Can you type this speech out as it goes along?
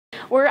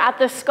We're at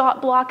the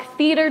Scott Block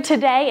Theater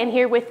today, and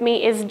here with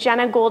me is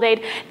Jenna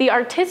Goldade, the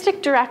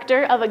artistic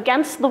director of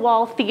Against the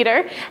Wall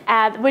Theater,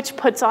 which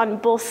puts on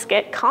Bull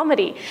Skit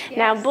Comedy. Yes.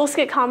 Now, Bull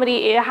Skit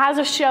Comedy has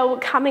a show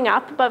coming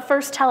up, but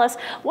first tell us,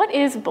 what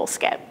is Bull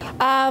Skit?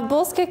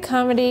 Bull Skit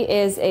Comedy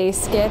is a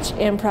sketch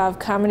improv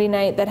comedy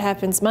night that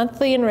happens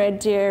monthly in Red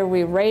Deer.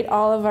 We write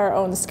all of our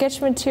own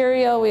sketch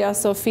material. We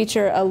also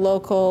feature a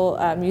local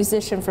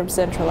musician from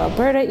Central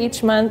Alberta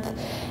each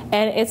month,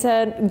 and it's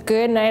a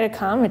good night of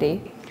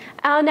comedy.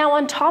 Now,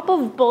 on top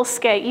of Bull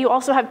Skit, you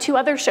also have two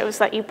other shows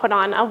that you put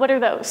on. What are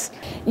those?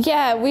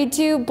 Yeah, we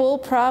do Bull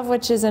Prov,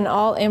 which is an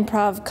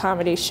all-improv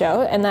comedy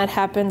show, and that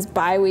happens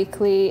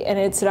bi-weekly, and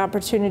it's an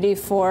opportunity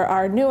for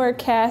our newer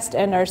cast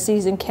and our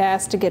seasoned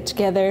cast to get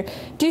together,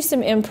 do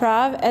some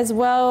improv. As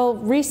well,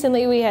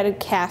 recently we had a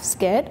Calf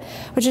Skit,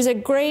 which is a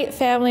great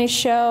family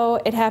show.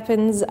 It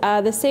happens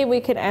the same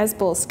weekend as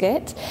Bull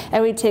Skit,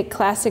 and we take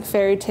classic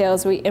fairy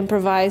tales, we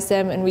improvise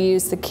them, and we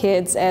use the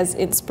kids as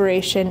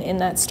inspiration in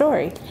that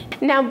story.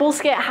 Now, Bull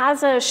Skit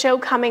has a show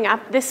coming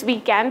up this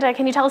weekend.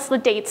 Can you tell us the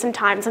dates and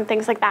times and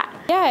things like that?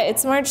 Yeah,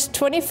 it's March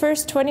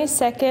 21st,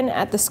 22nd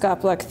at the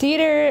Scott Block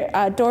Theater.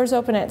 Doors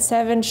open at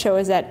 7, show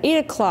is at 8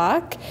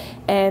 o'clock.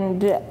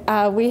 And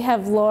we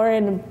have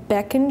Lauren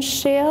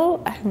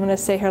Beckenshale. I'm going to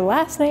say her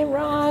last name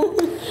wrong.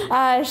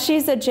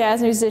 She's a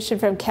jazz musician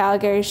from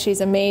Calgary. She's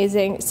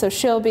amazing, so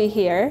she'll be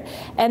here.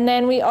 And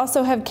then we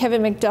also have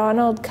Kevin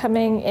McDonald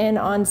coming in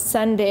on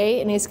Sunday,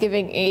 and he's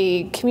giving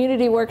a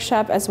community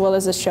workshop as well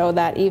as a show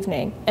that evening.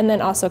 And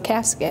then also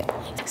Calf Skit.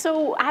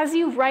 So as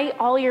you write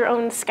all your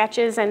own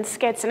sketches and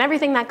skits and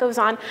everything that goes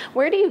on,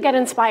 where do you get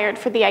inspired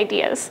for the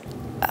ideas?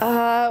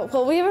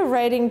 Well, we have a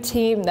writing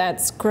team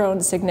that's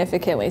grown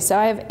significantly. So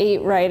I have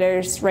 8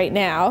 writers right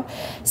now.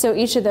 So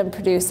each of them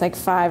produce like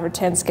 5 or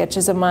 10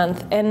 sketches a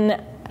month.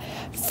 And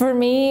for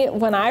me,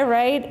 when I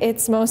write,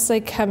 it's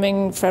mostly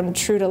coming from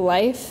true to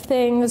life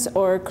things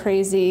or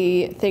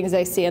crazy things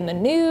I see in the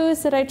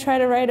news that I try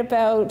to write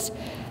about.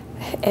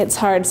 It's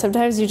hard.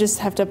 Sometimes you just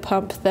have to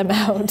pump them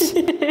out.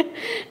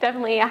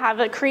 Definitely have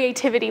a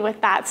creativity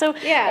with that. So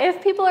yeah.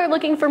 If people are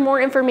looking for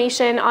more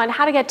information on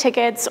how to get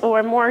tickets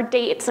or more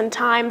dates and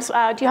times,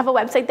 do you have a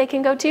website they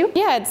can go to?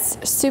 Yeah, it's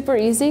super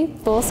easy,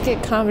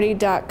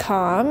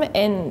 bullskitcomedy.com,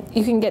 and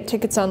you can get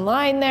tickets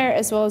online there,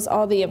 as well as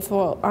all the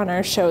info on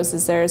our shows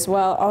is there as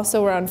well.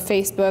 Also, we're on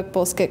Facebook,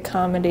 Bull Skit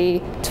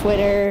Comedy,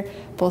 Twitter,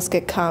 Bull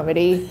Skit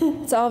Comedy.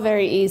 It's all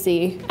very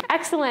easy.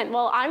 Excellent.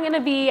 Well, I'm going to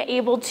be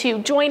able to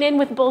join in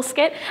with Bull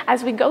Skit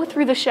as we go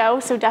through the show,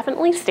 so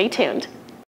definitely stay tuned.